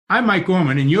I'm Mike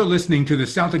Gorman, and you're listening to the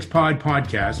Celtics Pod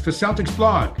podcast for Celtics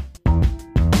Blog.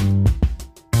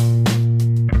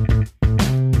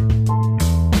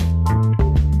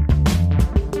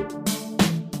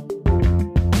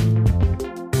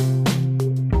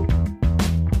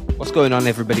 What's going on,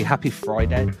 everybody? Happy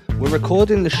Friday. We're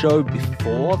recording the show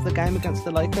before the game against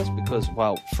the Lakers because,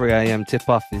 well, 3 a.m.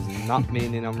 tip-off is not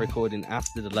meaning I'm recording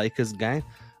after the Lakers game.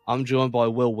 I'm joined by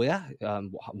Will Weir,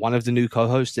 one of the new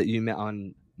co-hosts that you met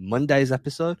on Monday's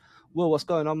episode. Will, what's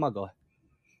going on, my guy?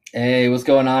 Hey, what's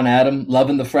going on, Adam?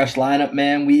 Loving the fresh lineup,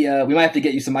 man. We might have to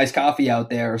get you some iced coffee out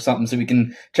there or something so we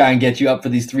can try and get you up for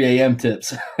these 3 a.m.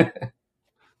 tips.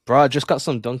 Bro, I just got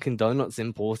some Dunkin' Donuts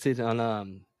imported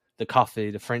on the coffee,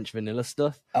 the French vanilla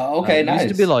stuff. Oh, okay, nice.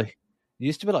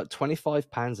 Used to be like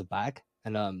 £25 a bag,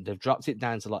 and they've dropped it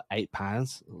down to like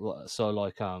 £8. So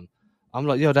like I'm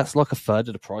like, yo, that's like a third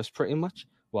of the price, pretty much.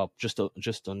 Well, just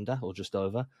under or just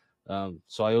over.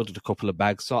 So I ordered a couple of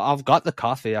bags. So I've got the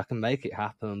coffee. I can make it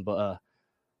happen. But,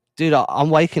 dude, I'm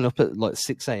waking up at like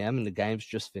 6 a.m. and the game's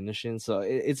just finishing. So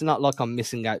it's not like I'm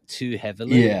missing out too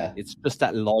heavily. Yeah. It's just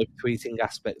that live tweeting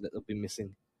aspect that they'll be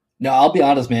missing. No, I'll be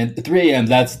honest, man. The 3 a.m.,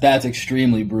 that's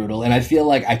extremely brutal. And I feel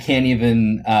like I can't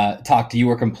even talk to you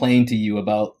or complain to you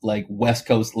about like West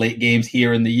Coast late games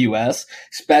here in the U.S.,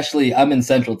 especially I'm in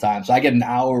Central Time. So I get an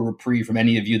hour reprieve from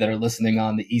any of you that are listening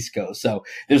on the East Coast. So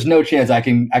there's no chance I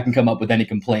can come up with any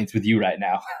complaints with you right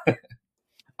now.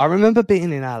 I remember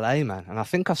being in LA, man, and I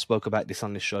think I've spoke about this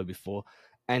on this show before,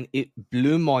 and it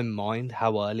blew my mind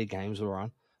how early games were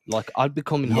on. Like I'd be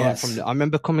coming home I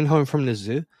remember coming home from the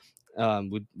zoo.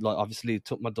 We like obviously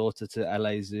took my daughter to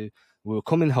LA Zoo. We were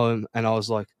coming home and I was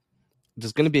like,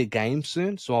 there's going to be a game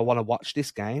soon, so I want to watch this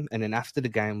game, and then after the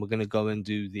game we're going to go and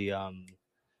do the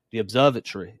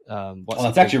observatory.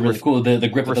 It's actually really cool, the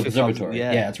Griffith Observatory.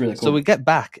 Yeah, it's really cool. So we get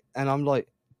back and I'm like,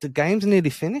 the game's nearly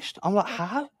finished. I'm like,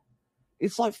 how?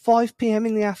 It's like 5 p.m.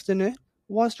 in the afternoon.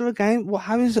 Why is there a game? Well,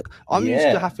 how is it? I'm used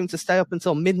to having to stay up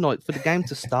until midnight for the game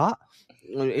to start.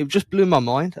 It just blew my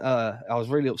mind. I was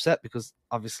really upset because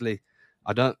obviously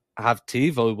I don't have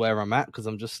TiVo where I'm at because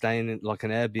I'm just staying in like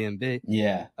an Airbnb.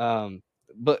 Yeah.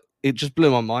 But it just blew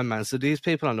my mind, man. So these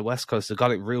people on the West Coast have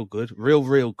got it real good,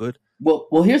 real good.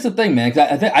 Well, here's the thing, man.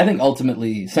 'Cause I think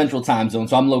ultimately Central Time Zone.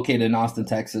 So I'm located in Austin,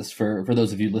 Texas. For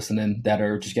those of you listening that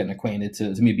are just getting acquainted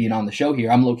to me being on the show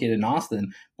here, I'm located in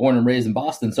Austin, born and raised in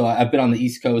Boston. So I've been on the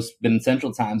East Coast, been in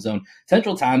Central Time Zone.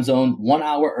 Central Time Zone, 1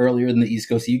 hour earlier than the East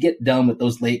Coast. So you get done with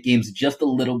those late games just a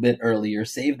little bit earlier.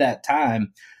 Save that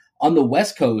time. On the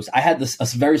West Coast, I had a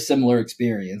very similar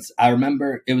experience. I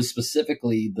remember it was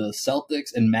specifically the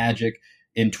Celtics and Magic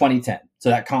in 2010. So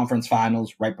that conference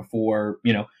finals right before,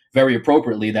 very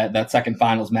appropriately, that second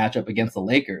finals matchup against the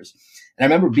Lakers. And I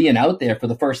remember being out there for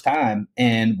the first time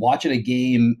and watching a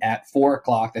game at 4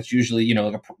 o'clock. That's usually,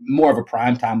 like more of a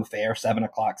prime time affair, 7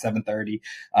 o'clock, 7:30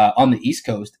 on the East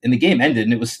Coast. And the game ended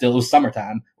and it was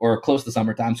summertime or close to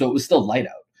summertime. So it was still light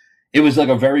out. It was like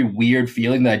a very weird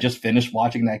feeling that I just finished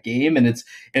watching that game and it's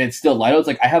still light out. It's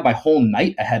like I have my whole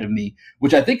night ahead of me,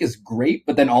 which I think is great.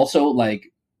 But then also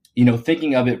like,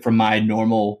 thinking of it from my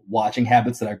normal watching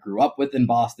habits that I grew up with in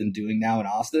Boston, doing now in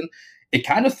Austin, it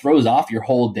kind of throws off your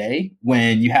whole day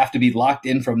when you have to be locked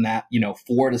in from that,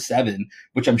 4 to 7,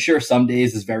 which I'm sure some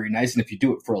days is very nice. And if you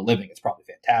do it for a living, it's probably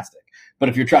fantastic. But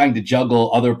if you're trying to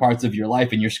juggle other parts of your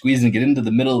life and you're squeezing it into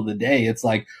the middle of the day, it's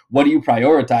like, what do you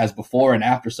prioritize before and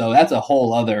after? So that's a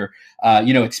whole other,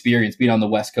 experience, being on the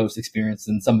West Coast experience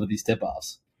and some of these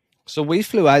tip-offs. So we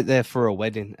flew out there for a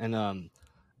wedding. And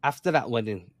after that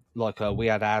wedding, we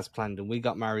had ours planned and we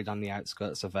got married on the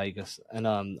outskirts of Vegas. And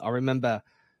I remember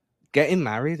getting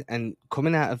married and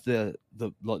coming out of the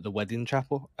wedding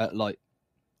chapel at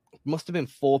must have been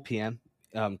 4 p.m.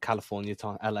 California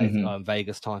time, LA,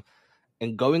 Vegas time,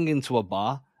 and going into a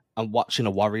bar and watching a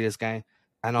Warriors game.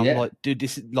 And I'm like, dude,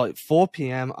 this is like 4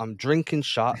 p.m. I'm drinking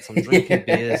shots, I'm drinking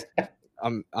beers.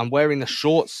 I'm wearing a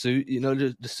short suit,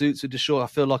 the suits with the short. I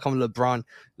feel like I'm LeBron,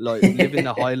 living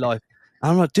the high life.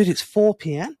 And I'm like, dude, it's 4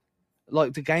 p.m.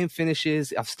 Like the game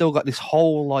finishes, I've still got this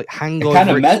whole hangover.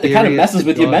 It kind of messes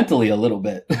with you mentally a little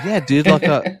bit. Yeah, dude.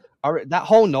 That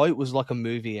whole night was like a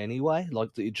movie anyway. Like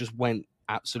it just went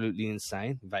absolutely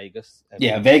insane. Vegas.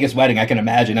 Yeah, Vegas wedding. I can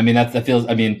imagine. I mean, that feels.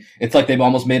 I mean, it's like they've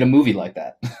almost made a movie like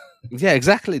that. Yeah,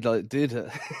 exactly. Like, dude.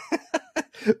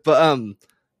 But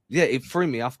it threw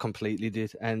me off completely,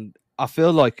 dude. And I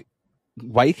feel like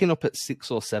waking up at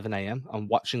 6 or 7 a.m. and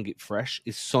watching it fresh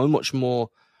is so much more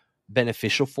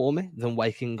beneficial for me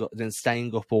than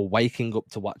staying up or waking up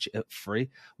to watch it at 3,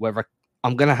 where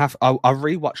I'm gonna have I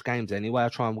rewatch games anyway. I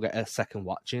try and get a second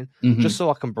watching just so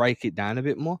I can break it down a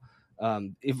bit more.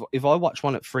 If I watch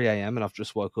one at 3 a.m. and I've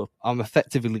just woke up, I'm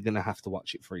effectively going to have to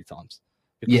watch it 3 times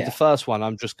because Yeah. the first one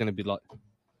I'm just going to be like,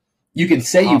 You can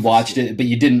say you half watched asleep. it, but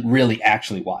you didn't really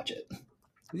actually watch it.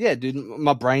 Yeah, dude,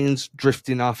 my brain's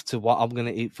drifting off to what I'm going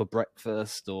to eat for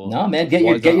breakfast or No, man,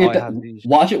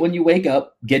 watch it when you wake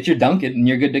up, get your Dunkin', and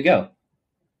you're good to go.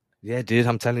 Yeah, dude,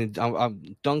 I'm telling you,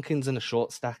 I'm Dunkin's in a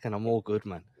short stack, and I'm all good,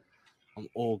 man. I'm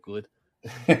all good.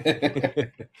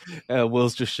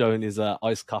 Will's just showing his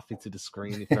iced coffee to the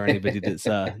screen for anybody that's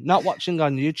not watching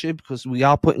on YouTube, because we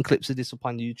are putting clips of this up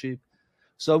on YouTube.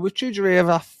 So with Chujery,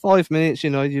 over 5 minutes,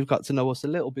 you've got to know us a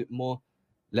little bit more.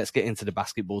 Let's get into the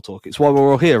basketball talk. It's why we're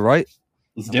all here, right?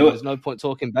 Let's do it. There's no point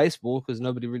talking baseball because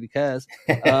nobody really cares.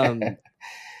 It's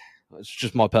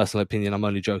just my personal opinion. I'm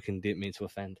only joking. Didn't mean to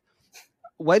offend.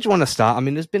 Where do you want to start? I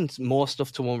mean, there's been more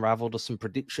stuff to unravel. There's some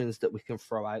predictions that we can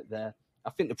throw out there.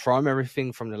 I think the primary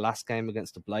thing from the last game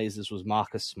against the Blazers was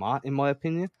Marcus Smart, in my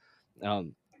opinion.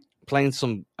 Playing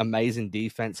some amazing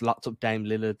defense, locked up Dame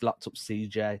Lillard, locked up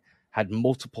CJ, had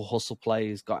multiple hustle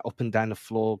plays, got up and down the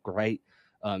floor, great.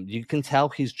 You can tell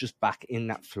he's just back in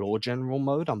that floor general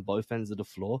mode on both ends of the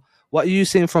floor. What are you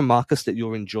seeing from Marcus that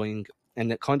you're enjoying and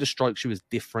that kind of strikes you as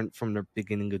different from the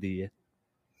beginning of the year?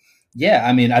 Yeah,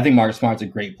 I mean, I think Marcus Smart's a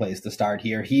great place to start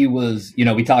here. He was,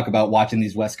 we talk about watching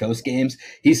these West Coast games.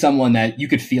 He's someone that you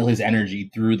could feel his energy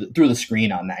through the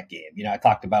screen on that game. I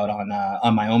talked about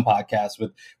on my own podcast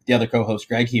with the other co-host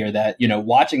Greg here that,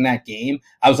 watching that game,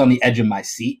 I was on the edge of my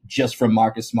seat just from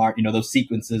Marcus Smart. Those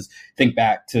sequences, think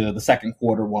back to the second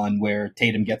quarter one where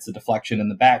Tatum gets a deflection in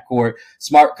the backcourt.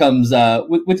 Smart comes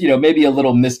with maybe a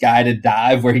little misguided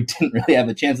dive where he didn't really have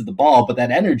a chance at the ball, but that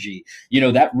energy,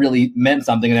 that really meant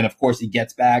something. And then, of course, he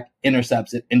gets back,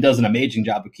 intercepts it, and does an amazing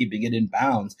job of keeping it in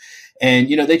bounds. And,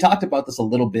 they talked about this a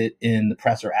little bit in the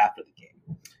presser after the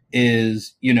game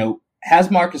is,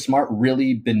 has Marcus Smart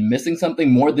really been missing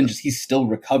something more than just he's still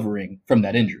recovering from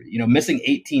that injury? Missing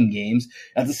 18 games,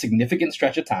 that's a significant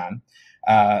stretch of time.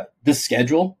 The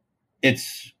schedule,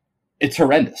 it's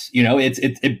horrendous.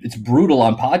 It's brutal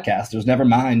on podcasters, never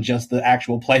mind just the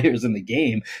actual players in the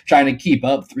game trying to keep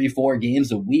up 3-4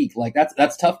 games a week. Like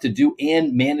that's tough to do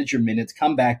and manage your minutes,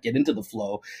 come back, get into the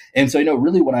flow. And so,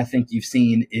 really what I think you've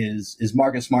seen is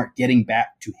Marcus Smart getting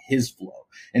back to his flow.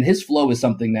 And his flow is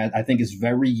something that I think is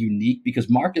very unique because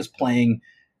Marcus playing,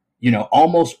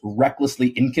 almost recklessly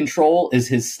in control is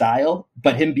his style,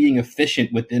 but him being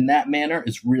efficient within that manner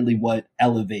is really what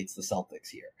elevates the Celtics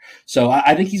here. So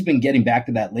I think he's been getting back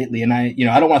to that lately. And I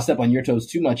don't want to step on your toes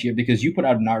too much here because you put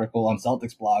out an article on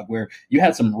Celtics blog where you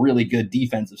had some really good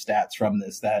defensive stats from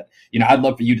this that, I'd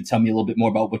love for you to tell me a little bit more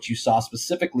about what you saw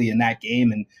specifically in that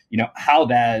game and, how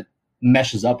that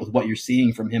meshes up with what you're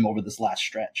seeing from him over this last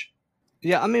stretch.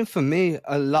 Yeah, I mean, for me,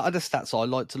 a lot of the stats I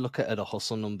like to look at are the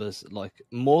hustle numbers, like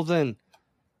more than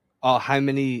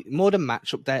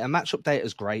matchup data. Matchup data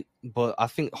is great, but I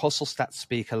think hustle stats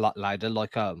speak a lot louder.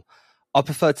 Like, I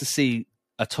prefer to see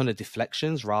a ton of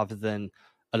deflections rather than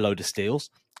a load of steals,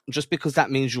 just because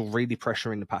that means you're really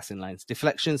pressuring the passing lanes.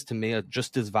 Deflections to me are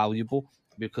just as valuable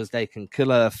because they can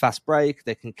kill a fast break,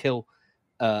 they can kill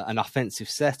an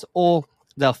offensive set, or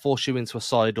they'll force you into a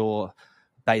side or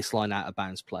baseline out of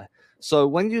bounds play. So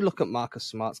when you look at Marcus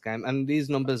Smart's game, and these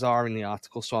numbers are in the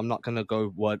article, so I'm not going to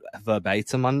go word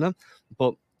verbatim on them,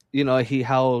 but he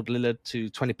held Lillard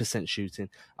to 20% shooting.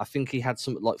 I think he had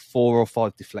something like 4 or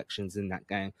 5 deflections in that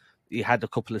game. He had a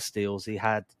couple of steals. He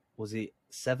had,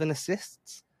 7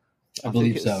 assists? I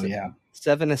believe so, yeah.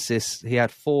 7 assists. He had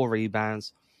 4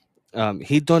 rebounds.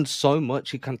 He'd done so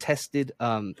much. He contested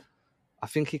I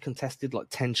think he contested like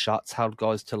 10 shots, held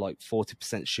guys to like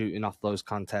 40% shooting off those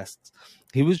contests.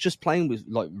 He was just playing with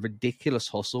like ridiculous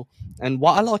hustle. And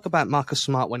what I like about Marcus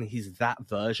Smart when he's that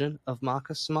version of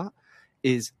Marcus Smart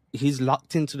is he's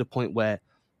locked into the point where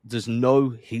there's no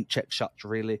heat check shots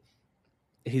really.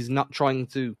 He's not trying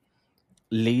to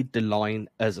lead the line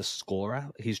as a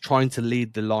scorer. He's trying to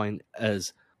lead the line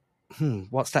as,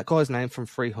 what's that guy's name from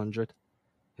 300?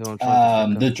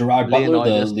 The Gerard Butler,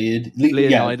 the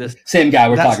Leonidas. Yeah, same guy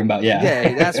we're talking about, yeah.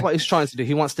 Yeah, that's what he's trying to do.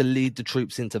 He wants to lead the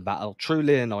troops into battle, true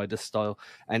Leonidas style.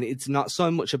 And it's not so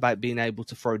much about being able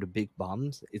to throw the big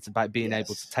bombs. It's about being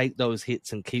able to take those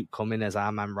hits and keep coming, as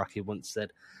our man Rocky once said.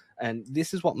 And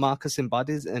this is what Marcus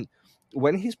embodies. And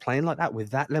when he's playing like that, with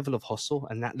that level of hustle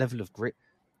and that level of grit,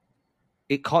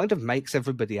 it kind of makes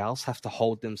everybody else have to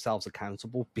hold themselves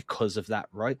accountable because of that,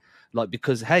 right? Like,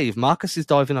 because, hey, if Marcus is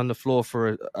diving on the floor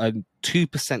for a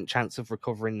 2% chance of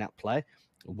recovering that play,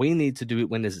 we need to do it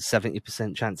when there's a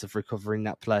 70% chance of recovering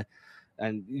that play.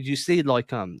 And you see,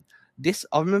 like, this,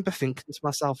 I remember thinking to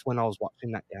myself when I was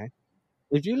watching that game,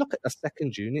 if you look at the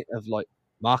second unit of, like,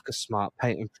 Marcus Smart,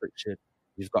 Peyton Pritchard.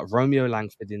 You've got Romeo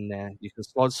Langford in there. You can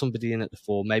slide somebody in at the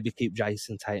 4, maybe keep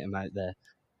Jason Tatum out there,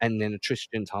 and then a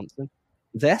Tristan Thompson.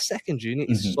 Their second unit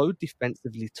is so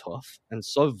defensively tough and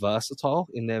so versatile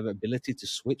in their ability to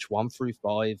switch 1 through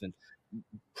 5 and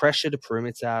pressure the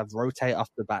perimeter, rotate off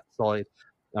the backside,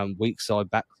 weak side,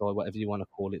 backside, whatever you want to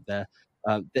call it there.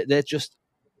 They're just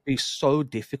be so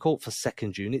difficult for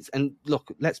second units. And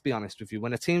look, let's be honest with you.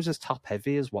 When a team's as top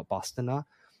heavy as what Boston are,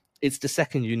 it's the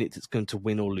second unit that's going to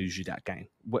win or lose you that game,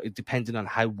 depending on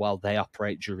how well they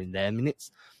operate during their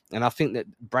minutes. And I think that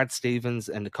Brad Stevens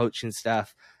and the coaching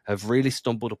staff have really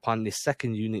stumbled upon this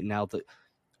second unit now that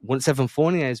once Evan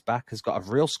Fournier is back, has got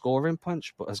a real scoring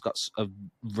punch, but has got a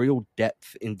real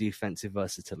depth in defensive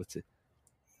versatility.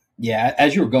 Yeah,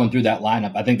 as you were going through that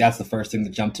lineup, I think that's the first thing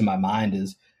that jumped to my mind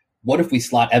is, what if we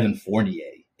slot Evan Fournier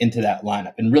into that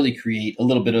lineup and really create a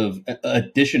little bit of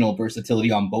additional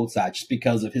versatility on both sides just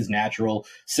because of his natural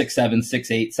 6'7",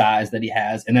 6'8" size that he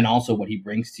has, and then also what he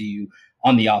brings to you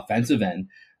on the offensive end.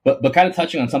 But kind of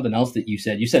touching on something else that you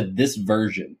said this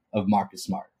version of Marcus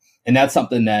Smart. And that's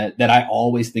something that I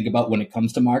always think about when it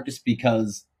comes to Marcus,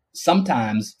 because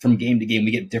sometimes from game to game,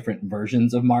 we get different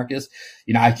versions of Marcus.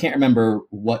 You know, I can't remember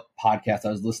what podcast I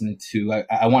was listening to.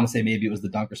 I want to say maybe it was the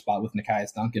Dunker Spot with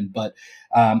Nekias Duncan, but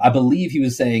I believe he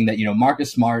was saying that, you know,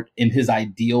 Marcus Smart in his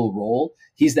ideal role,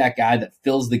 he's that guy that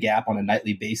fills the gap on a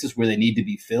nightly basis where they need to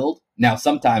be filled. Now,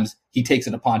 sometimes he takes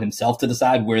it upon himself to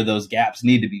decide where those gaps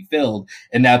need to be filled.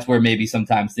 And that's where maybe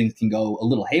sometimes things can go a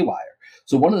little haywire.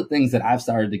 So one of the things that I've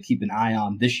started to keep an eye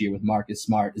on this year with Marcus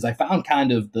Smart is I found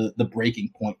kind of the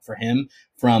breaking point for him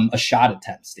from a shot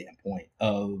attempt standpoint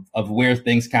of where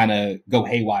things kind of go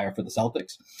haywire for the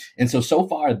Celtics. And so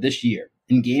far this year,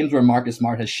 in games where Marcus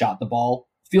Smart has shot the ball,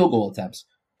 field goal attempts,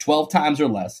 12 times or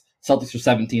less, Celtics are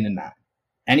 17-9.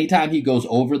 Anytime he goes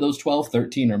over those 12,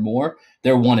 13 or more,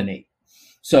 they're 1-8.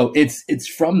 So it's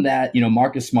from that, you know,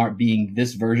 Marcus Smart being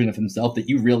this version of himself that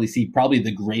you really see probably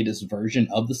the greatest version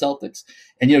of the Celtics.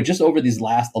 And, you know, just over these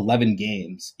last 11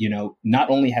 games, you know,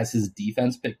 not only has his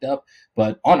defense picked up,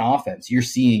 but on offense, you're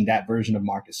seeing that version of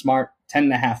Marcus Smart,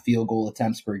 10.5 field goal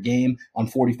attempts per game on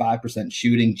 45%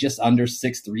 shooting, just under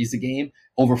 6 threes a game,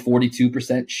 over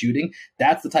 42% shooting.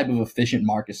 That's the type of efficient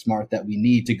Marcus Smart that we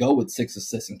need to go with 6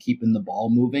 assists and keeping the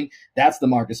ball moving. That's the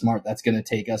Marcus Smart that's going to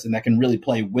take us and that can really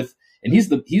play with. And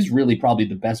he's really probably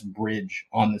the best bridge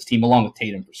on this team, along with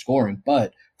Tatum for scoring.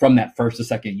 But from that first to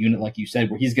second unit, like you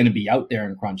said, where he's going to be out there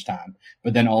in crunch time,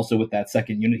 but then also with that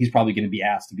second unit, he's probably going to be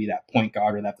asked to be that point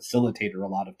guard or that facilitator a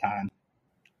lot of time.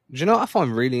 Do you know what I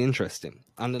find really interesting?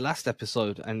 On the last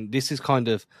episode, and this is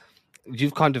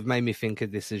you've kind of made me think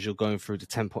of this as you're going through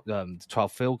the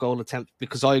 12 field goal attempts,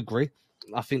 because I agree.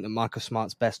 I think that Marcus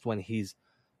Smart's best when he's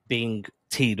being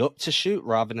teed up to shoot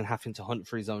rather than having to hunt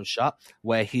for his own shot,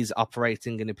 where he's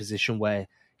operating in a position where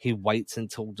he waits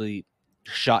until the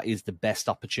shot is the best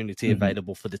opportunity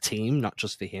available for the team, not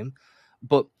just for him.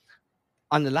 But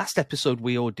on the last episode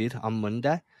we all did on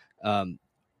Monday,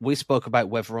 we spoke about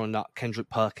whether or not Kendrick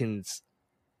Perkins'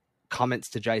 comments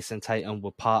to Jason Tatum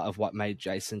were part of what made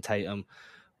Jason Tatum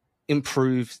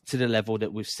improve to the level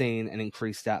that we've seen and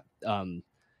increase that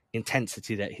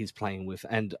intensity that he's playing with.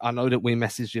 And I know that we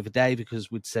messaged the other day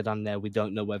because we'd said on there we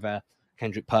don't know whether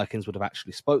Kendrick Perkins would have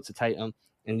actually spoke to Tatum,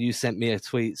 and you sent me a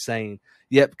tweet saying,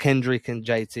 yep, Kendrick and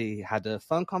JT had a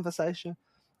phone conversation.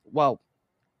 Well,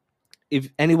 if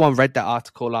anyone read that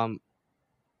article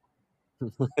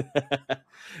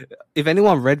if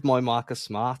anyone read my Marcus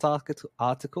Smart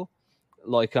article,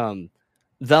 like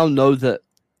they'll know that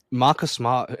Marcus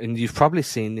Smart, and you've probably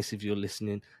seen this if you're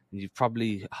listening, and you've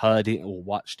probably heard it or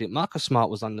watched it. Marcus Smart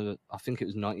was on I think it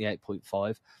was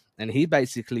 98.5, and he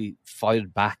basically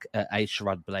fired back at H.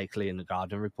 Rod Blakely in the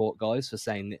Garden Report guys for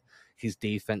saying that his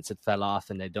defense had fell off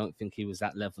and they don't think he was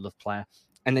that level of player.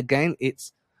 And again,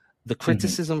 it's the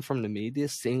criticism from the media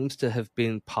seems to have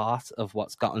been part of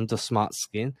what's got under Smart's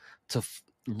skin to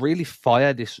really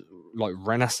fire this like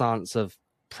renaissance of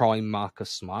prime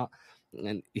Marcus Smart.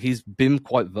 And he's been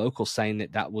quite vocal saying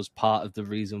that that was part of the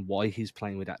reason why he's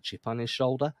playing with that chip on his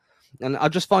shoulder. And I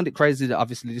just find it crazy that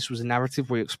obviously this was a narrative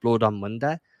we explored on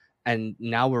Monday, and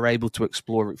now we're able to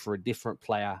explore it for a different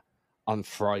player on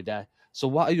Friday. So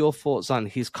what are your thoughts on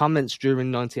his comments during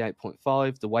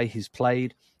 98.5, the way he's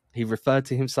played? He referred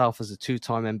to himself as a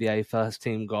 2-time NBA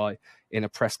first-team guy in a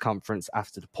press conference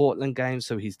after the Portland game,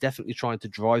 so he's definitely trying to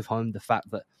drive home the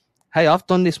fact that, hey, I've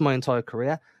done this my entire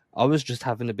career. I was just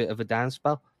having a bit of a down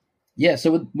spell. Yeah,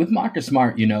 so with Marcus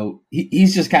Smart,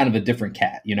 he's just kind of a different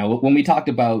cat. When we talked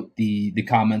about the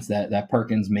comments that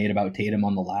Perkins made about Tatum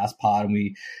on the last pod, and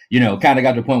we, kind of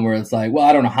got to a point where it's like, well,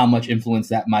 I don't know how much influence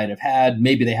that might have had.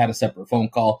 Maybe they had a separate phone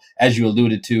call, as you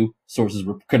alluded to. Sources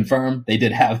were confirmed they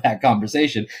did have that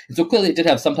conversation, and so clearly it did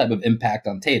have some type of impact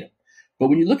on Tatum. But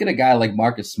when you look at a guy like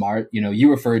Marcus Smart, you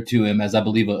referred to him as, I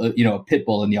believe, a pit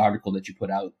bull in the article that you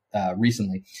put out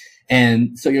recently.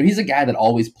 And so, he's a guy that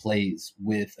always plays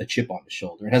with a chip on his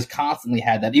shoulder and has constantly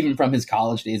had that, even from his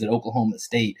college days at Oklahoma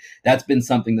State. That's been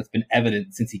something that's been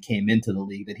evident since he came into the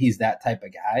league, that he's that type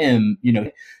of guy. And,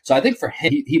 so I think for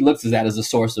him, he looks at that as a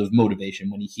source of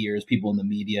motivation when he hears people in the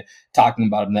media talking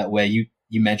about him that way.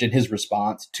 You mentioned his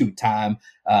response, 2-time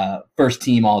first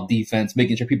team all defense,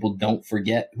 making sure people don't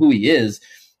forget who he is.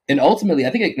 And ultimately,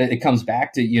 I think it comes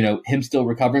back to, him still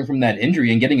recovering from that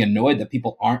injury and getting annoyed that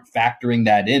people aren't factoring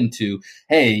that into,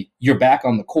 hey, you're back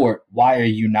on the court. Why are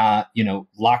you not,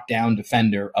 lockdown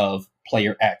defender of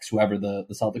player X, whoever the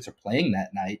Celtics are playing that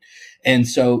night? And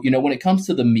so, when it comes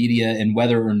to the media and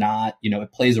whether or not,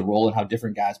 it plays a role in how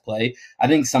different guys play, I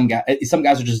think some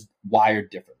guys are just wired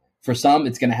differently. For some,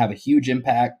 it's going to have a huge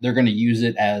impact. They're going to use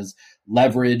it as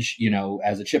leverage,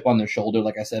 as a chip on their shoulder,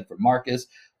 like I said, for Marcus.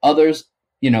 Others,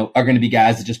 are going to be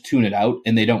guys that just tune it out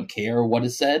and they don't care what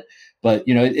is said. But,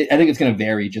 I think it's going to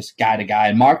vary just guy to guy.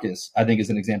 And Marcus, I think, is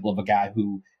an example of a guy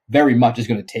who very much is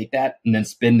going to take that and then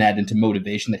spin that into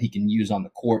motivation that he can use on the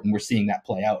court. And we're seeing that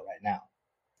play out right now.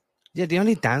 Yeah, the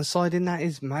only downside in that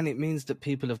is, man, it means that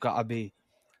people have got to be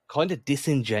kind of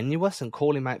disingenuous and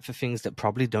call him out for things that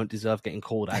probably don't deserve getting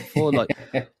called out for. Like,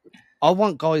 I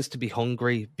want guys to be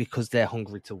hungry because they're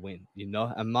hungry to win,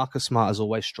 And Marcus Smart has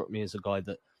always struck me as a guy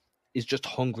that is just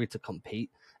hungry to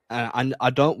compete. And I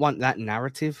don't want that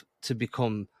narrative to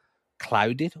become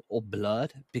clouded or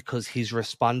blurred because he's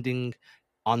responding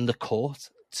on the court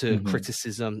to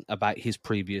criticism about his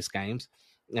previous games.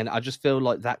 And I just feel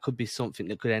like that could be something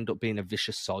that could end up being a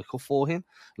vicious cycle for him.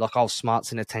 Like,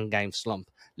 Smart's in a 10-game slump.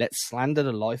 Let's slander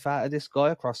the life out of this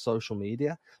guy across social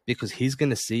media because he's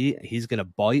going to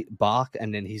bite, bark,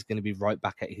 and then he's going to be right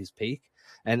back at his peak.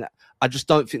 And I just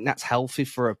don't think that's healthy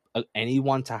for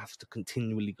anyone to have to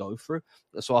continually go through.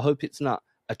 So I hope it's not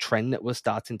a trend that we're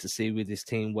starting to see with this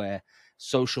team where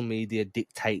social media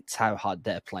dictates how hard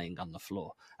they're playing on the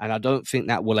floor. And I don't think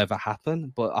that will ever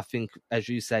happen. But I think, as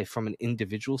you say, from an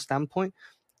individual standpoint,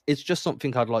 it's just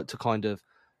something I'd like to kind of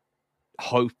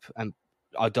hope and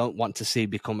I don't want to see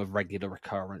become a regular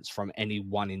occurrence from any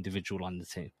one individual on the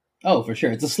team. Oh, for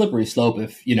sure. It's a slippery slope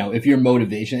if your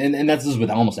motivation, and that's just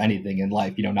with almost anything in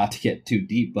life, not to get too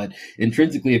deep, but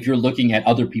intrinsically, if you're looking at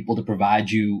other people to provide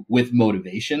you with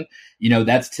motivation,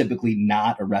 that's typically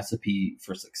not a recipe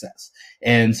for success.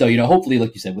 And so, hopefully,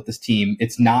 like you said, with this team,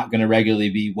 it's not going to regularly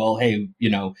be, well, hey,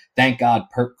 thank God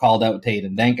Perk called out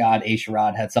Tatum. Thank God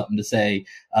Sherrod had something to say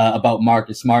about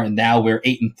Marcus Smart. And now we're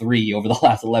 8-3 over the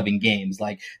last 11 games.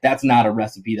 Like, that's not a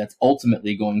recipe that's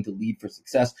ultimately going to lead for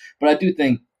success. But I do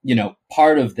think,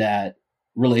 part of that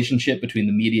relationship between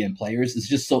the media and players is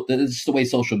just it's just the way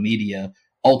social media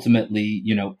ultimately,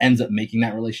 ends up making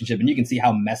that relationship. And you can see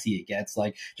how messy it gets.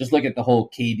 Like, just look at the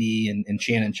whole KD and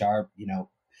Shannon Sharp,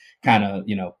 kind of,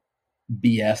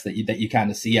 BS that you kind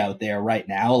of see out there right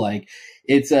now. Like,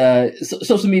 it's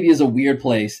social media is a weird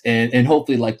place. And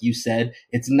hopefully, like you said,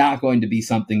 it's not going to be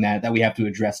something that we have to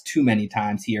address too many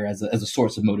times here as a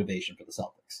source of motivation for the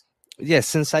Celtics. Yeah,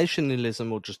 sensationalism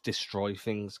will just destroy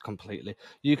things completely.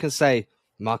 You can say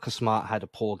Marcus Smart had a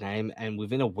poor game, and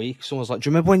within a week, someone's like, do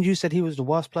you remember when you said he was the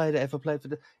worst player that ever played for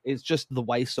the... It's just the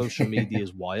way social media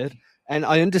is wired. And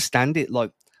I understand it.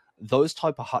 Like, those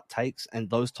type of hot takes and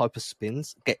those type of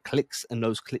spins get clicks, and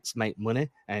those clicks make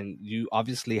money. And you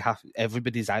obviously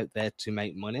everybody's out there to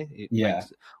make money.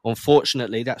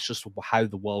 Unfortunately, that's just how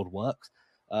the world works.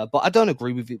 But I don't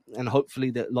agree with it. And hopefully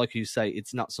that, like you say,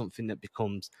 it's not something that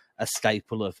becomes a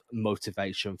staple of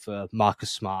motivation for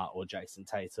Marcus Smart or Jason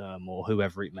Tatum or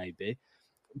whoever it may be.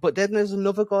 But then there's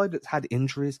another guy that's had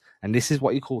injuries, and this is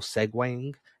what you call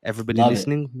segueing. Everybody Love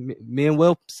listening, me and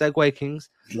Will, segue kings.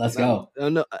 Let's go.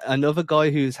 Another guy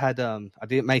who's had, I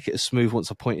didn't make it as smooth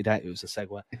once I pointed out it was a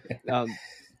segue,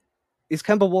 is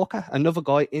Kemba Walker. Another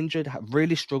guy injured,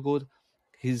 really struggled.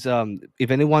 He's if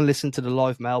anyone listened to the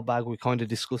live mailbag, we kind of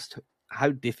discussed how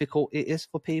difficult it is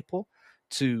for people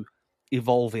to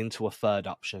evolve into a third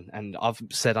option. And I've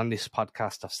said on this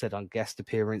podcast, I've said on guest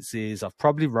appearances, I've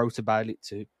probably wrote about it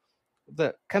too,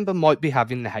 that Kemba might be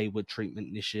having the Hayward treatment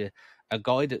this year, a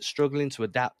guy that's struggling to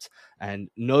adapt, and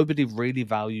nobody really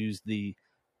values the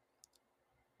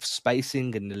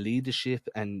spacing and the leadership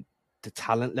and the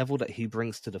talent level that he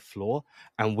brings to the floor.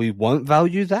 And we won't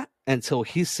value that until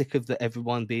he's sick of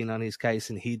everyone being on his case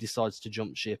and he decides to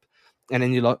jump ship. And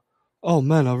then you're like, oh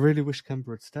man, I really wish Kemba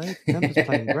had stayed. Kemba's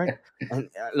playing great. And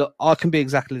look, I can be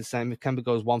exactly the same. If Kemba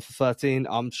goes 1 for 13,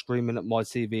 I'm screaming at my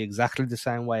TV exactly the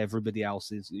same way everybody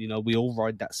else is. You know, we all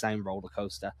ride that same roller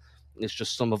coaster. It's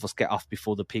just some of us get off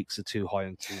before the peaks are too high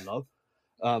and too low.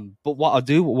 But what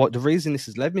the reason this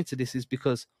has led me to this is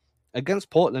because against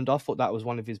Portland, I thought that was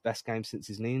one of his best games since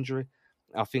his knee injury.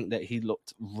 I think that he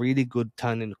looked really good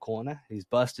turning the corner. His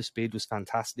burst of speed was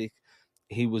fantastic.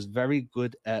 He was very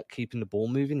good at keeping the ball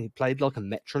moving. He played like a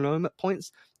metronome at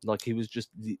points, like he was just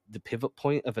the pivot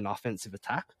point of an offensive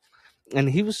attack. And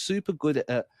he was super good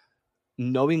at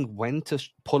knowing when to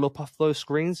pull up off those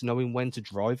screens, knowing when to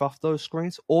drive off those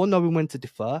screens, or knowing when to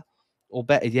defer, or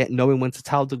better yet, knowing when to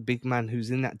tell the big man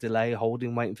who's in that delay,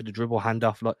 holding, waiting for the dribble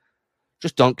handoff, like,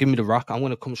 just don't give me the rock. I'm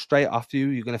going to come straight off you.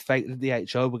 You're going to fake the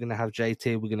DHO. We're going to have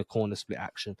JT. We're going to corner split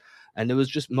action. And there was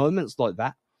just moments like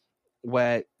that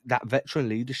where that veteran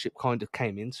leadership kind of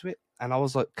came into it. And I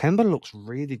was like, Kemba looks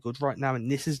really good right now.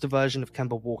 And this is the version of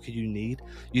Kemba Walker you need.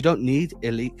 You don't need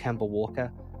elite Kemba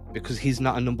Walker because he's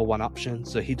not a number one option.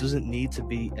 So he doesn't need to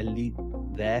be elite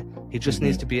there. He just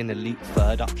needs to be an elite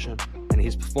third option. And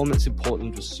his performance in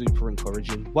Portland was super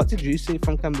encouraging. What did you see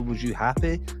from Kemba? Was you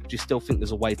happy? Do you still think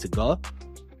there's a way to go?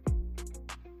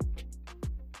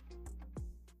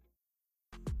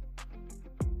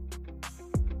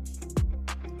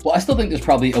 Well, I still think there's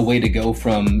probably a way to go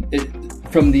from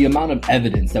the amount of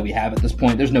evidence that we have at this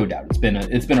point. There's no doubt it's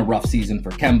been a rough season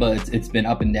for Kemba. It's been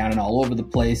up and down and all over the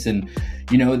place. And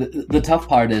you know, the tough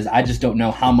part is I just don't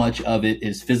know how much of it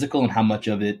is physical and how much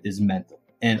of it is mental.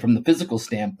 And from the physical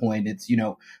standpoint, it's, you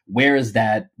know, where is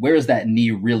that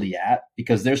knee really at?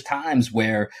 Because there's times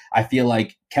where I feel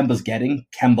like Kemba's getting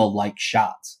Kemba-like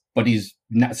shots, but he's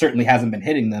certainly hasn't been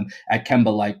hitting them at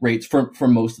Kemba-like rates for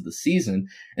most of the season.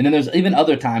 And then there's even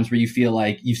other times where you feel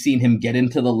like you've seen him get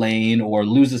into the lane or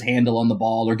lose his handle on the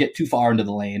ball or get too far into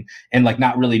the lane and like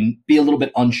not really be a little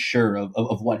bit unsure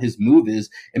of what his move is.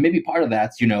 And maybe part of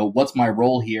that's, you know, what's my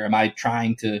role here? Am I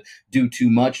trying to do too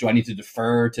much? Do I need to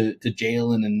defer to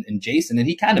Jalen and Jason? And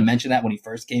he kind of mentioned that when he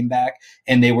first came back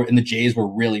and the Jays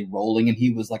were really rolling and he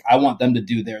was like, I want them to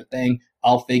do their thing.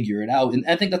 I'll figure it out. And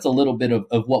I think that's a little bit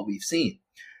of what we've seen.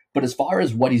 But as far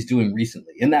as what he's doing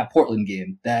recently in that Portland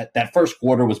game, that first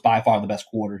quarter was by far the best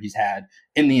quarter he's had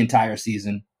in the entire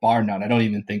season, bar none. I don't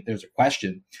even think there's a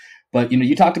question. But, you know,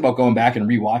 you talked about going back and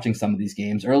rewatching some of these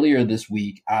games. Earlier this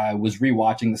week, I was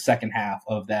rewatching the second half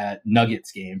of that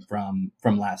Nuggets game from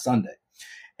last Sunday.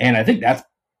 And I think that's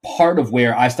part of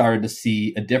where I started to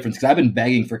see a difference because I've been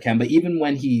begging for Kemba, even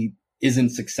when he isn't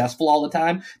successful all the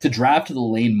time, to drive to the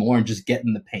lane more and just get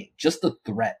in the paint. Just the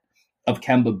threat of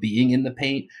Kemba being in the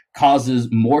paint causes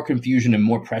more confusion and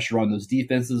more pressure on those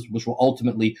defenses, which will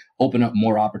ultimately open up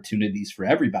more opportunities for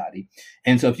everybody.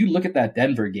 And so if you look at that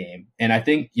Denver game, and I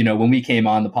think, you know, when we came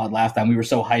on the pod last time, we were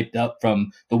so hyped up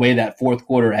from the way that fourth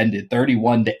quarter ended,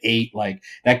 31-8, like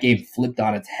that game flipped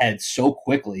on its head so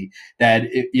quickly that,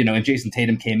 and Jason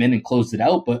Tatum came in and closed it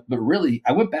out. But really,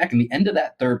 I went back and the end of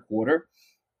that third quarter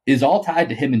is all tied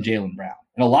to him and Jaylen Brown.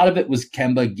 And a lot of it was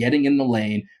Kemba getting in the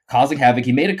lane, causing havoc.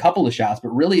 He made a couple of shots, but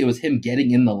really it was him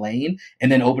getting in the lane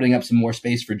and then opening up some more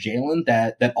space for Jalen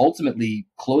that ultimately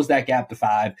closed that gap to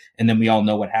 5. And then we all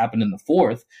know what happened in the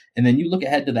fourth. And then you look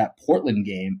ahead to that Portland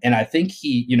game, and I think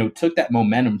he, took that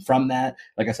momentum from that.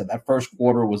 Like I said, that first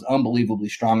quarter was unbelievably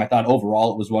strong. I thought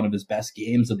overall it was one of his best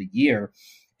games of the year.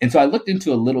 And so I looked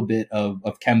into a little bit of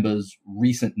Kemba's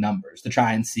recent numbers to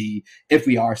try and see if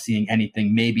we are seeing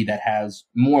anything maybe that has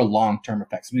more long-term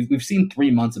effects. We've seen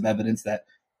 3 months of evidence that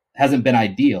hasn't been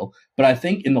ideal, but I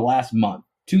think in the last month,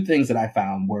 2 things that I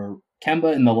found were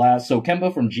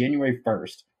Kemba from January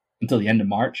 1st until the end of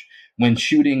March, when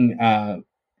shooting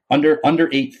under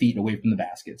 8 feet away from the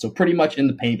basket. So pretty much in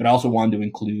the paint, but I also wanted to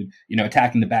include,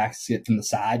 attacking the basket from the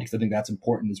side because I think that's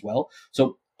important as well.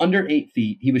 So under 8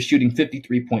 feet, he was shooting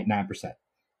 53.9%.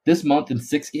 This month in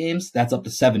 6 games, that's up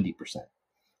to 70%.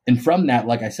 And from that,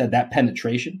 like I said, that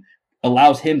penetration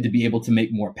allows him to be able to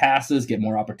make more passes, get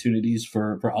more opportunities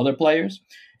for other players.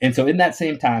 And so in that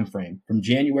same time frame, from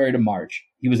January to March,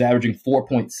 he was averaging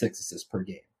 4.6 assists per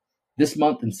game. This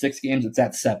month in 6 games, it's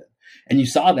at 7. And you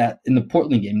saw that in the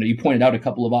Portland game. You pointed out a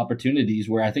couple of opportunities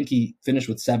where I think he finished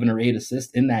with 7 or 8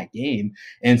 assists in that game.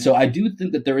 And so I do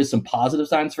think that there is some positive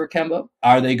signs for Kemba.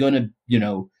 Are they going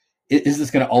to, is this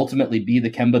going to ultimately be the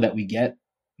Kemba that we get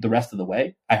the rest of the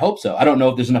way? I hope so. I don't know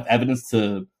if there's enough evidence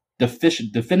to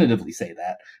definitively say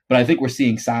that, but I think we're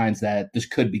seeing signs that this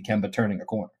could be Kemba turning a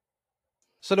corner.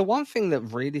 So the one thing that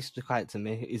really stuck out to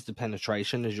me is the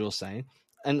penetration, as you're saying.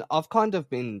 And I've kind of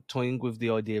been toying with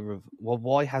the idea of, well,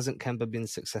 why hasn't Kemba been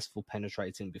successful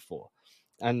penetrating before?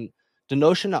 And the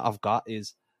notion that I've got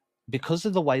is because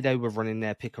of the way they were running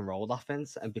their pick and roll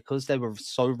offense, and because they were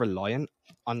so reliant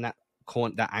on that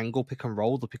angle pick and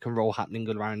roll, the pick and roll happening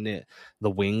around the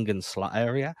wing and slot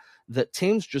area, that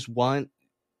teams just weren't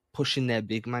pushing their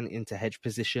big man into hedge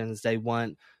positions. They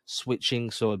weren't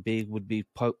switching so a big would be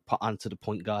put onto the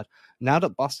point guard. Now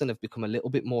that Boston have become a little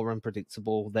bit more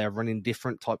unpredictable, they're running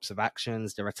different types of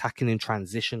actions. They're attacking in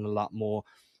transition a lot more.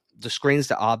 The screens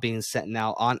that are being set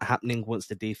now aren't happening once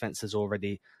the defense has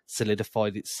already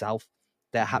solidified itself.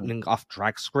 They're happening off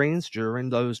drag screens during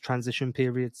those transition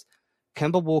periods.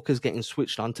 Kemba Walker's getting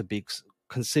switched onto bigs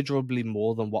considerably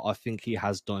more than what I think he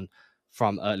has done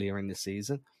from earlier in the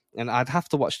season. And I'd have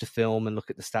to watch the film and look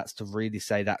at the stats to really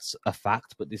say that's a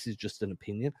fact, but this is just an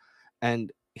opinion.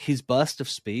 And his burst of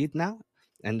speed now,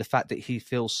 and the fact that he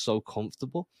feels so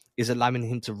comfortable, is allowing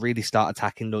him to really start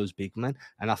attacking those big men.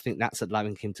 And I think that's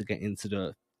allowing him to get into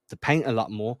the paint a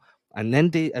lot more. And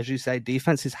then, as you say,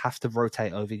 defenses have to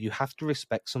rotate over. You have to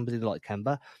respect somebody like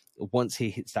Kemba once he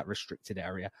hits that restricted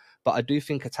area. But I do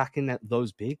think attacking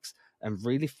those bigs and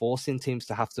really forcing teams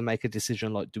to have to make a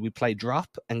decision like, do we play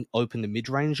drop and open the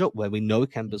mid-range up where we know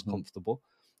Kemba's comfortable?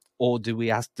 Or do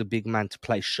we ask the big man to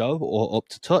play show or up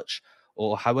to touch?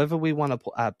 Or however we want to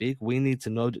put our big, we need to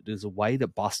know that there's a way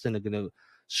that Boston are going to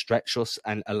stretch us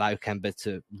and allow Kemba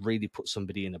to really put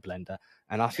somebody in a blender.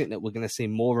 And I think that we're going to see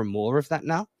more and more of that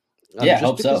now. Yeah, I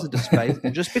hope so.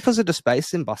 Just because of the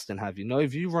space in Boston have,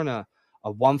 if you run a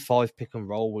 1-5 pick and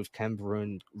roll with Kemba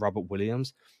and Robert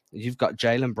Williams, you've got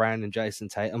Jaylen Brown and Jason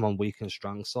Tatum on weak and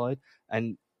strong side.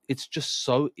 And it's just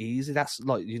so easy. That's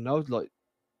like,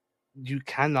 you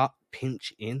cannot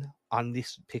pinch in on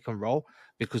this pick and roll,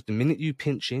 because the minute you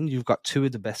pinch in, you've got two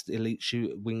of the best elite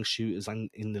wing shooters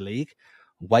in the league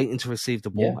waiting to receive the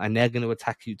ball, and they're going to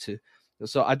attack you too.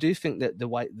 So I do think that the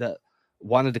way that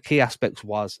one of the key aspects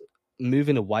was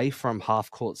moving away from half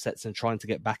court sets and trying to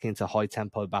get back into high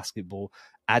tempo basketball,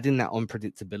 adding that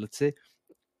unpredictability.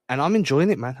 And I'm enjoying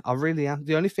it, man. I really am.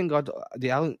 The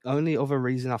only other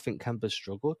reason I think Kemba's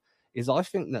struggled is I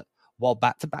think that while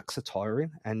back-to-backs are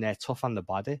tiring and they're tough on the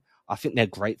body, I think they're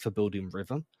great for building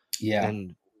rhythm. Yeah.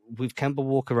 And with Kemba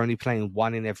Walker only playing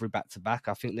one in every back-to-back,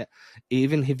 I think that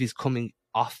even if he's coming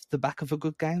off the back of a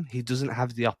good game, he doesn't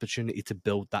have the opportunity to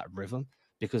build that rhythm,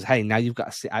 because, hey, now you've got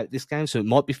to sit out this game. So it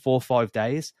might be 4 or 5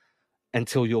 days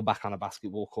until you're back on a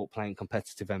basketball court playing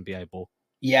competitive NBA ball.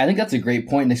 Yeah, I think that's a great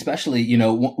point. And especially,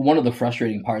 one of the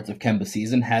frustrating parts of Kemba's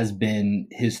season has been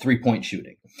his 3-point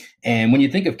shooting. And when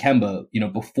you think of Kemba,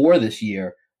 before this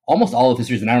year, almost all of his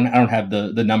season, I don't have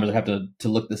the numbers. I have to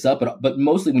look this up, but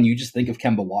mostly when you just think of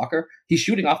Kemba Walker, he's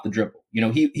shooting off the dribble.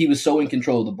 He was so in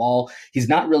control of the ball. He's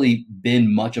not really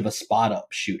been much of a spot up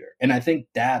shooter. And I think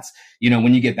that's,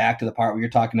 when you get back to the part where you're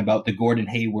talking about the Gordon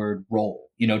Hayward role,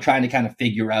 trying to kind of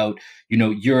figure out,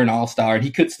 you're an all-star, and he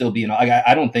could still be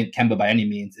I don't think Kemba by any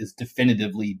means is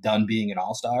definitively done being an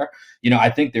all-star. I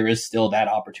think there is still that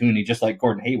opportunity, just like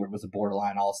Gordon Hayward was a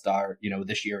borderline all-star,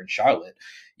 this year in Charlotte.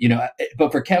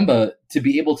 But for Kemba to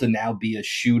be able to now be a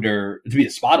shooter, to be a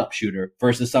spot-up shooter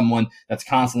versus someone that's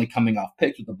constantly coming off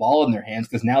picks with the ball in their hands,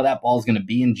 because now that ball is going to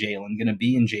be in Jaylen, going to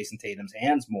be in Jason Tatum's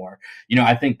hands more.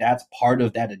 I think that's part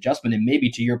of that adjustment. And maybe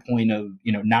to your point of,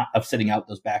 not of sitting out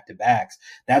those back-to-backs,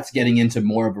 that's getting into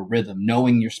more of a rhythm,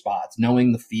 knowing your spots,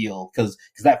 knowing the feel, because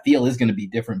that feel is going to be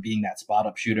different being that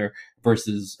spot-up shooter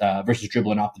versus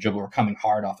dribbling off the dribble or coming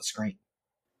hard off a screen.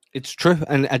 It's true.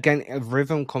 And again,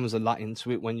 rhythm comes a lot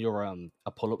into it when you're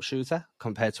a pull-up shooter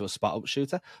compared to a spot-up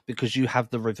shooter, because you have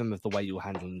the rhythm of the way you're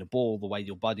handling the ball, the way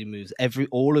your body moves.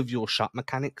 All of your shot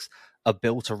mechanics are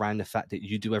built around the fact that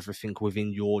you do everything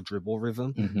within your dribble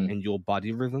rhythm and your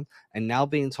body rhythm. And now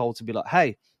being told to be like,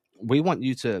 hey, we want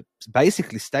you to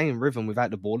basically stay in rhythm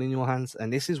without the ball in your hands.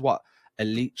 And this is what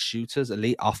elite shooters,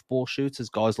 elite off-ball shooters,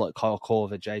 guys like Kyle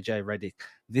Korver, JJ Redick,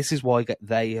 this is why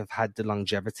they have had the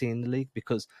longevity in the league,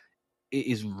 because it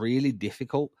is really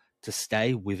difficult to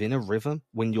stay within a rhythm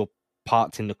when you're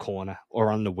parked in the corner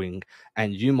or on the wing,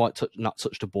 and you might not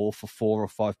touch the ball for 4 or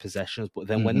 5 possessions, but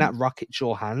then when that rock hits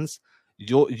your hands,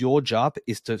 your job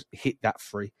is to hit that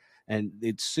free, and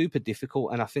it's super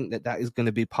difficult. And I think that is going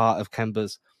to be part of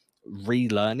Kemba's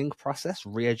relearning process,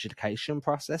 re-education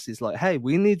process. Is like, hey,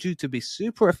 we need you to be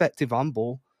super effective on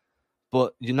ball,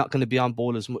 but you're not going to be on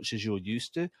ball as much as you're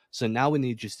used to. So now we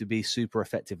need you to be super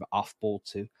effective off ball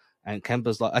too. And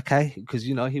Kemba's like, okay, because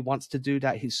he wants to do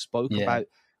that. He spoke about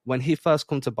when he first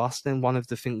come to Boston. One of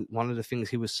the things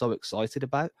he was so excited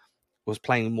about was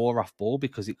playing more off ball,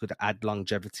 because it could add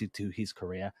longevity to his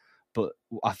career. but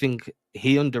I think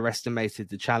he underestimated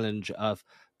the challenge of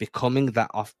becoming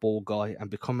that off-ball guy and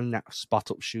becoming that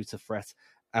spot-up shooter threat,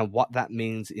 and what that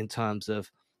means in terms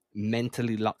of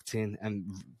mentally locked in and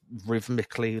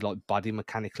rhythmically, like body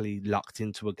mechanically locked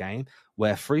into a game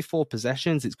where 3-4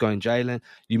 possessions, it's going Jalen.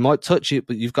 You might touch it,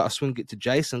 but you've got to swing it to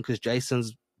Jason because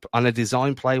Jason's on a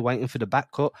design play waiting for the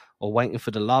back cut or waiting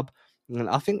for the lob. And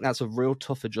I think that's a real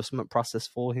tough adjustment process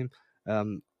for him.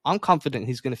 I'm confident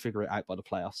he's going to figure it out by the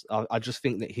playoffs. I just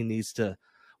think that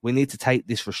we need to take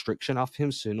this restriction off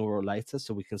him sooner or later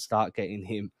so we can start getting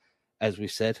him, as we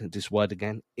said, this word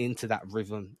again, into that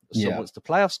rhythm. So once the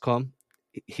playoffs come,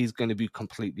 he's going to be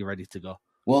completely ready to go.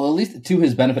 Well, at least to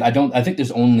his benefit, I think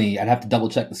there's only, I'd have to double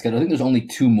check the schedule. I think there's only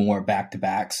 2 more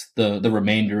back-to-backs the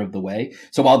remainder of the way.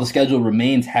 So while the schedule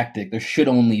remains hectic, there should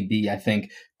only be, I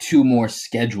think, 2 more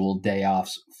scheduled day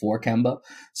offs for Kemba.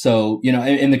 So,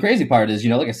 and the crazy part is,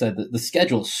 like I said, the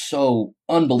schedule is so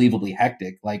unbelievably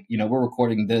hectic. Like, we're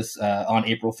recording this on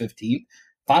April 15th.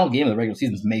 Final game of the regular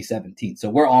season is May 17th. So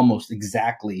we're almost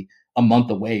exactly a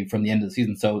month away from the end of the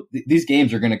season. So these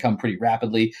games are going to come pretty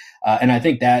rapidly. And I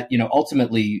think that,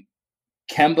 ultimately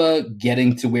Kemba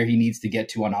getting to where he needs to get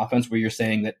to on offense, where you're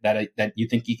saying that you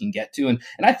think he can get to. And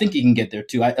I think he can get there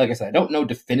too. Like I said, I don't know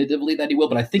definitively that he will,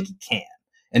 but I think he can.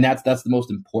 And that's the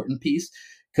most important piece.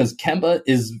 Because Kemba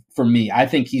is, for me, I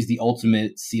think he's the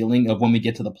ultimate ceiling of when we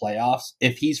get to the playoffs.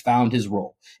 If he's found his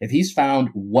role, if he's found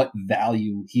what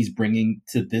value he's bringing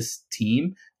to this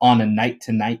team on a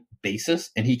night-to-night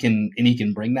basis, and he can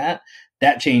bring that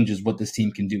changes what this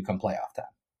team can do come playoff time.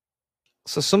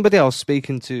 So somebody I was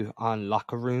speaking to on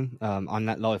Locker Room, on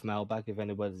that live mailbag, if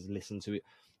anybody's listened to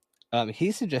it,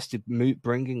 he suggested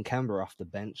bringing Kemba off the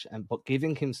bench but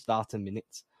giving him starter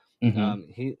minutes.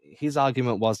 Mm-hmm. His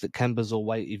argument was that Kemba's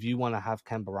always, if you want to have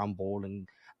Kemba on ball and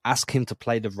ask him to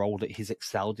play the role that he's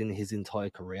excelled in his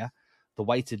entire career, the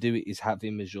way to do it is have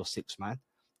him as your 6th man.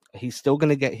 He's still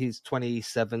going to get his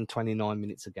 27, 29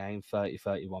 minutes a game, 30,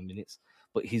 31 minutes,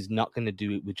 but he's not going to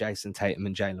do it with Jason Tatum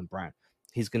and Jaylen Brown.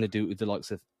 He's going to do it with the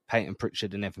likes of Peyton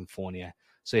Pritchard and Evan Fournier.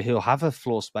 So he'll have a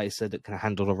floor spacer that can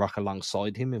handle the rock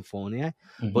alongside him in Fournier,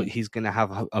 but he's going to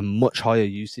have a much higher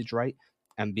usage rate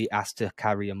and be asked to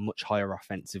carry a much higher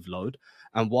offensive load.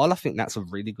 And while I think that's a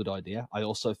really good idea, I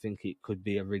also think it could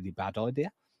be a really bad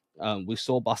idea. We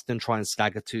saw Boston try and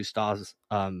stagger 2 stars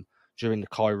during the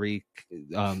Kyrie,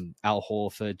 Al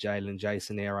Horford, Jalen,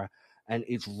 Jason era, and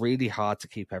it's really hard to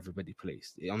keep everybody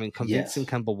pleased. I mean, convincing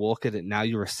Kemba Walker that now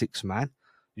you're a 6th man,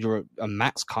 you're a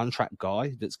max contract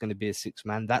guy that's going to be a 6th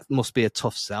man, that must be a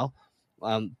tough sell.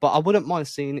 But I wouldn't mind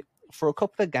seeing it for a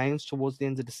couple of games towards the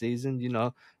end of the season.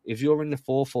 If you're in the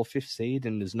 4th or 5th seed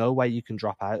and there's no way you can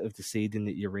drop out of the seeding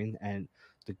that you're in, and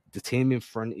the team in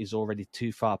front is already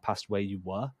too far past where you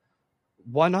were,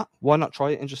 why not? Why not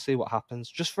try it and just see what happens,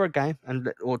 just for a game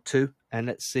or 2, and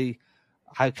let's see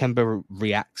how Kemba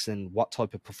reacts and what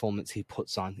type of performance he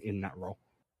puts on in that role.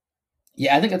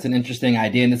 Yeah, I think that's an interesting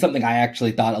idea, and it's something I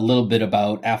actually thought a little bit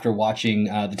about after watching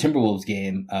the Timberwolves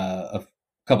game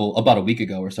about a week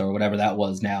ago or so, or whatever that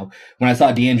was now, when I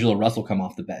saw D'Angelo Russell come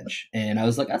off the bench. And I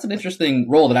was like, that's an interesting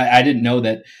role that I didn't know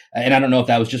that. And I don't know if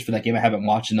that was just for that game. I haven't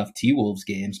watched enough T-Wolves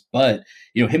games, but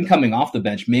him coming off the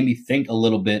bench made me think a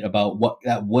little bit about what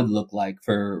that would look like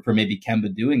for maybe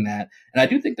Kemba doing that. And I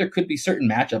do think there could be certain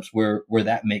matchups where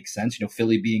that makes sense.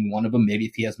 Philly being one of them. Maybe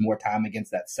if he has more time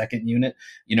against that second unit,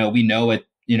 we know it.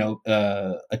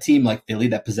 A team like Philly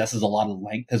that possesses a lot of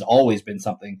length has always been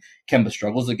something Kemba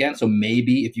struggles against. So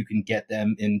maybe if you can get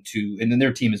them into, and then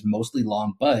their team is mostly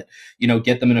long, but,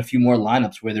 get them in a few more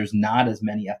lineups where there's not as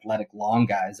many athletic long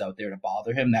guys out there to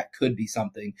bother him, that could be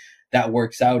something that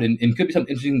works out and could be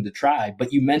something interesting to try.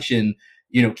 But you mentioned,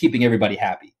 keeping everybody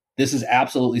happy. This is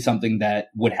absolutely something that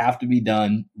would have to be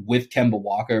done with Kemba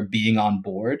Walker being on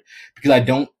board, because I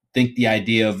don't think the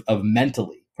idea of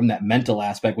mentally, from that mental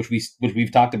aspect, which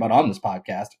we've talked about on this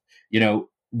podcast,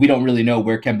 we don't really know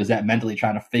where Kemba's at mentally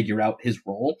trying to figure out his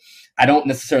role. I don't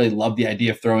necessarily love the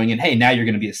idea of throwing in, hey, now you're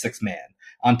going to be a 6th man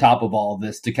on top of all of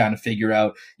this to kind of figure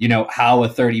out, how a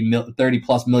 $30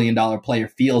 plus million player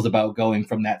feels about going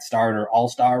from that starter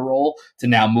all-star role to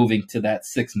now moving to that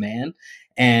 6th man.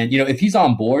 And, if he's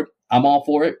on board, I'm all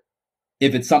for it.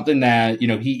 If it's something that,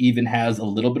 he even has a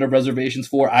little bit of reservations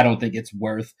for, I don't think it's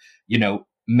worth,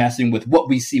 messing with what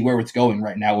we see where it's going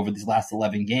right now over these last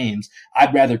 11 games.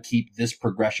 I'd rather keep this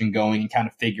progression going and kind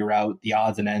of figure out the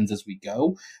odds and ends as we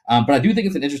go. But I do think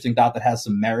it's an interesting thought that has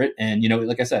some merit. And,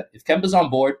 like I said, if Kemba's on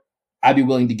board, I'd be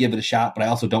willing to give it a shot, but I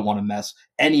also don't want to mess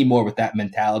any more with that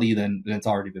mentality than it's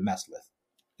already been messed with.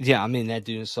 Yeah, I mean, they're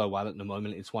doing so well at the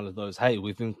moment. It's one of those, hey,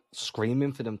 we've been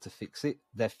screaming for them to fix it.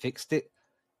 They've fixed it.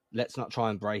 let's not try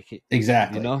and break it.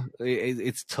 Exactly. You know,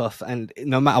 it's tough. And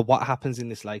no matter what happens in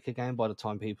this Laker game, by the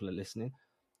time people are listening,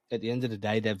 at the end of the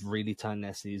day, they've really turned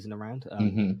their season around.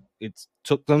 It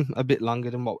took them a bit longer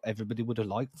than what everybody would have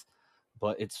liked,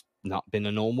 but it's not been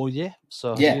a normal year.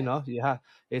 So, you know,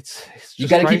 it's just you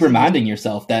got to keep crazy. reminding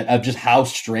yourself that of just how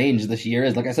strange this year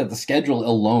is. Like I said, the schedule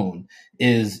alone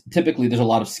is typically there's a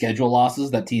lot of schedule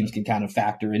losses that teams can kind of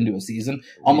factor into a season.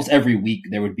 Almost every week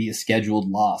there would be a scheduled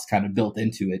loss kind of built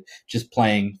into it, just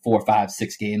playing 4, 5,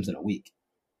 6 games in a week.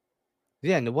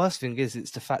 Yeah, and the worst thing is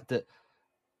it's the fact that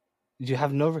you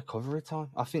have no recovery time.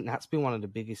 I think that's been one of the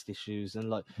biggest issues.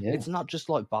 And it's not just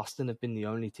like Boston have been the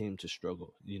only team to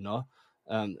struggle, you know?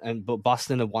 But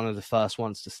Boston are one of the first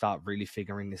ones to start really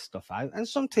figuring this stuff out. And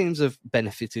some teams have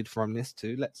benefited from this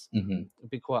too. Let's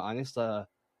be quite honest. I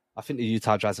think the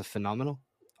Utah Jazz are phenomenal.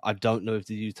 I don't know if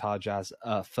the Utah Jazz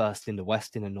are first in the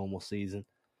West in a normal season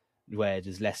where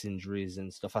there's less injuries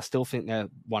and stuff. I still think they're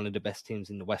one of the best teams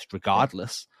in the West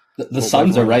regardless. The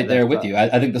Suns are right there with you.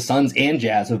 I think the Suns and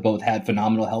Jazz have both had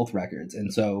phenomenal health records.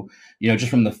 And so, you know,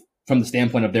 just from the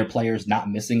standpoint of their players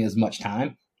not missing as much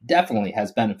time, definitely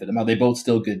has benefited them. Are they both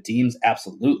still good teams?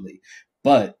 Absolutely.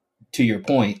 But to your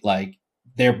point, like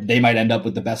they might end up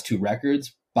with the best 2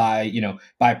 records by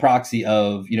proxy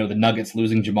of, you know, the Nuggets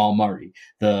losing Jamal Murray,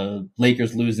 the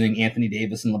Lakers losing Anthony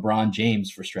Davis and LeBron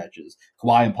James for stretches.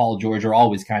 Kawhi and Paul George are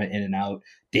always kind of in and out.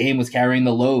 Dame was carrying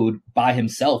the load by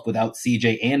himself without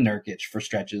CJ and Nurkic for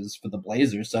stretches for the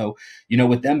Blazers. So, you know,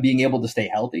 with them being able to stay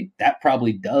healthy, that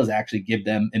probably does actually give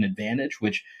them an advantage,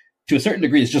 which to a certain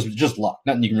degree is just luck.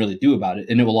 Nothing you can really do about it,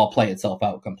 and it will all play itself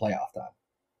out come playoff time.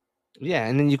 Yeah,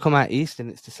 and then you come out east, and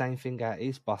it's the same thing out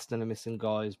east. Boston are missing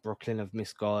guys. Brooklyn have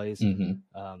missed guys.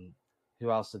 Who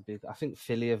else have been? I think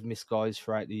Philly have missed guys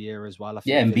throughout the year as well.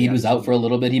 Embiid was out for a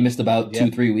little bit. He missed about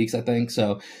 2-3 weeks, I think.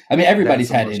 So, I mean,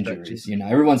 everybody's had injuries. Stretches. You know,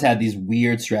 everyone's had these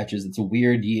weird stretches. It's a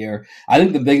weird year. I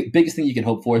think the biggest thing you can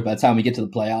hope for is by the time we get to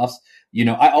the playoffs, you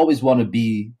know, I always want to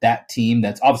be that team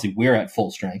that's obviously we're at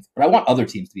full strength, but I want other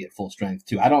teams to be at full strength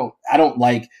too. I don't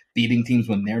like beating teams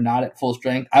when they're not at full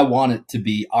strength. I want it to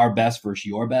be our best versus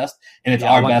your best, and it's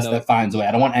our best that finds a way.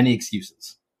 I don't want any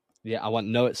excuses. Yeah, I want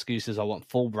no excuses. I want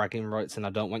full bragging rights, and I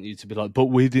don't want you to be like, "But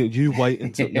we did. You wait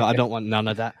until." No, I don't want none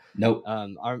of that. Nope.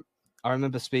 I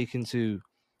remember speaking to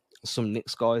some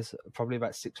Knicks guys probably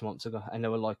about 6 months ago, and they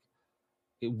were like,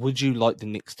 "Would you like the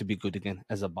Knicks to be good again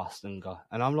as a Boston guy?"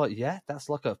 And I'm like, "Yeah, that's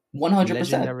like a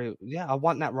 100%. Yeah, I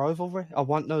want that rivalry. I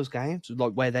want those games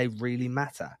like where they really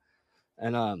matter,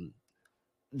 and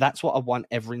that's what I want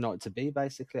every night to be.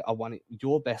 Basically, I want it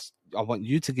your best. I want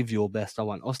you to give your best. I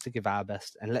want us to give our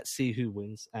best, and let's see who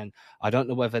wins. And I don't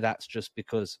know whether that's just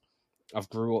because I've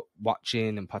grew up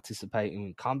watching and participating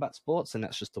in combat sports, and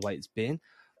that's just the way it's been.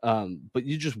 But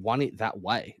you just want it that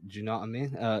way. Do you know what I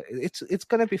mean? It's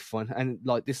gonna be fun, and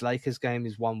like this Lakers game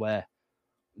is one where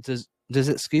there's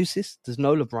excuses. There's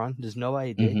no LeBron. There's no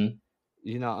AD.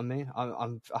 You know what I mean?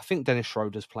 I think Dennis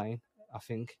Schroeder's playing. I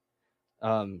think.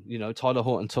 You know, Tyler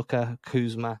Horton Tucker,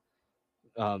 Kuzma,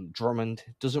 Drummond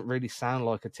doesn't really sound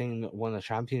like a team that won a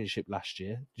championship last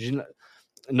year. You know,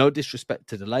 no disrespect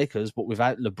to the Lakers, but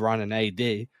without LeBron and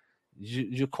AD,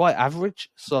 you're quite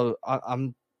average. So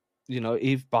I'm, you know,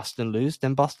 if Boston lose,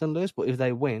 then Boston lose. But if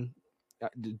they win,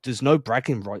 there's no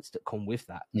bragging rights that come with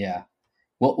that. Yeah.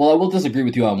 Well, I will disagree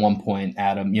with you on one point,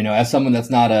 Adam. You know, as someone that's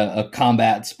not a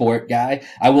combat sport guy,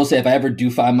 I will say if I ever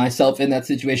do find myself in that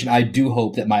situation, I do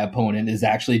hope that my opponent is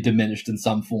actually diminished in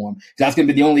some form. Because that's going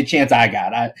to be the only chance I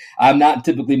got. I'm not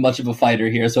typically much of a fighter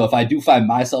here, so if I do find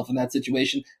myself in that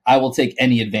situation, I will take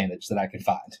any advantage that I can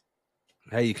find.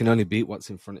 Hey, you can only beat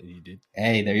what's in front of you, dude.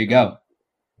 Hey, there you go.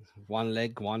 One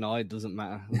leg, one eye, doesn't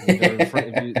matter. In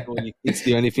front of you, it's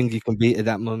the only thing you can beat at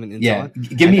that moment in time.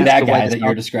 Give me that guy that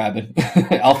you're describing.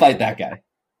 I'll fight that guy.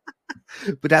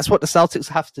 But that's what the Celtics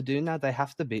have to do now. They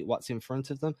have to beat what's in front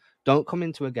of them. Don't come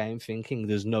into a game thinking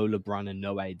there's no LeBron and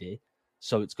no AD,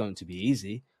 so it's going to be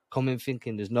easy. Come in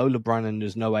thinking there's no LeBron and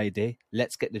there's no AD.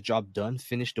 Let's get the job done.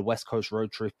 Finish the West Coast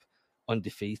road trip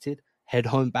undefeated. Head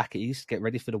home back east. Get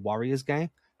ready for the Warriors game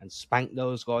and spank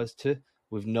those guys too.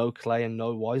 With no Clay and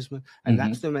no Wiseman. And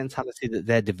that's the mentality that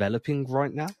they're developing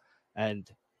right now. And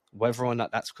whether or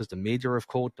not that's because the media have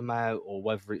called them out or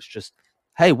whether it's just,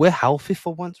 hey, we're healthy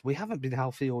for once. We haven't been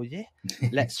healthy all year.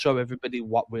 Let's show everybody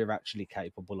what we're actually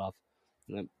capable of.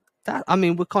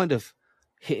 We're kind of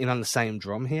hitting on the same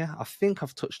drum here. I think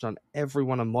I've touched on every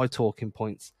one of my talking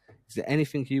points. Is there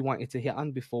anything you wanted to hit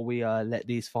on before we let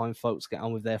these fine folks get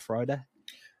on with their Friday?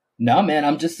 No, man,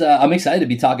 I'm just I'm excited to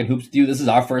be talking hoops with you. This is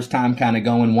our first time kind of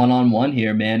going one-on-one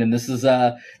here, man, and this has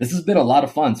been a lot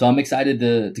of fun. So I'm excited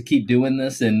to keep doing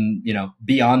this and, you know,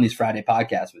 be on these Friday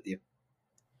podcasts with you.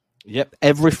 Yep,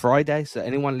 every Friday. So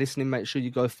anyone listening, make sure you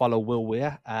go follow Will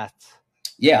Weir at.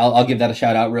 Yeah, I'll give that a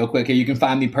shout out real quick. You can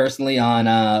find me personally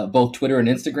on both Twitter and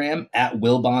Instagram at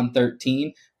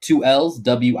Willbon13, 2 L's,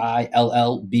 WILLBON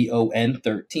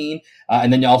 13.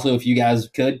 And then also, if you guys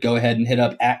could go ahead and hit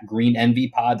up at Green Envy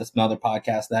Pod. That's another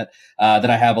podcast that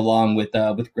I have along with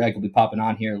Greg. Will be popping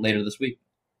on here later this week.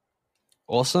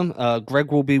 Awesome.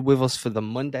 Greg will be with us for the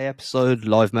Monday episode.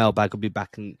 Live Mailbag will be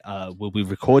back and we'll be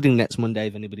recording next Monday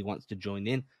if anybody wants to join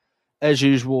in. As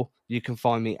usual, you can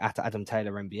find me at Adam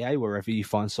Taylor NBA wherever you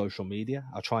find social media.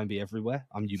 I'll try and be everywhere.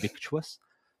 I'm ubiquitous.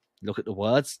 Look at the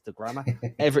words, the grammar.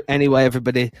 Anyway,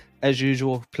 everybody, as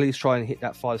usual, please try and hit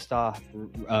that 5-star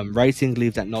rating,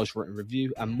 leave that nice written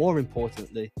review, and more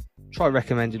importantly, try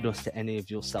recommending us to any of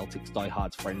your Celtics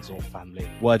diehards, friends or family.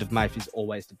 Word of mouth is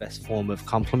always the best form of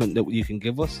compliment that you can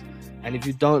give us. And if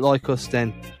you don't like us,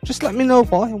 then just let me know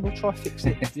why, and we'll try to fix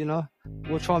it. You know,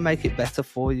 we'll try and make it better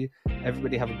for you.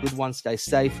 Everybody have a good one. Stay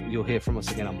safe. You'll hear from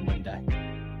us again on Monday.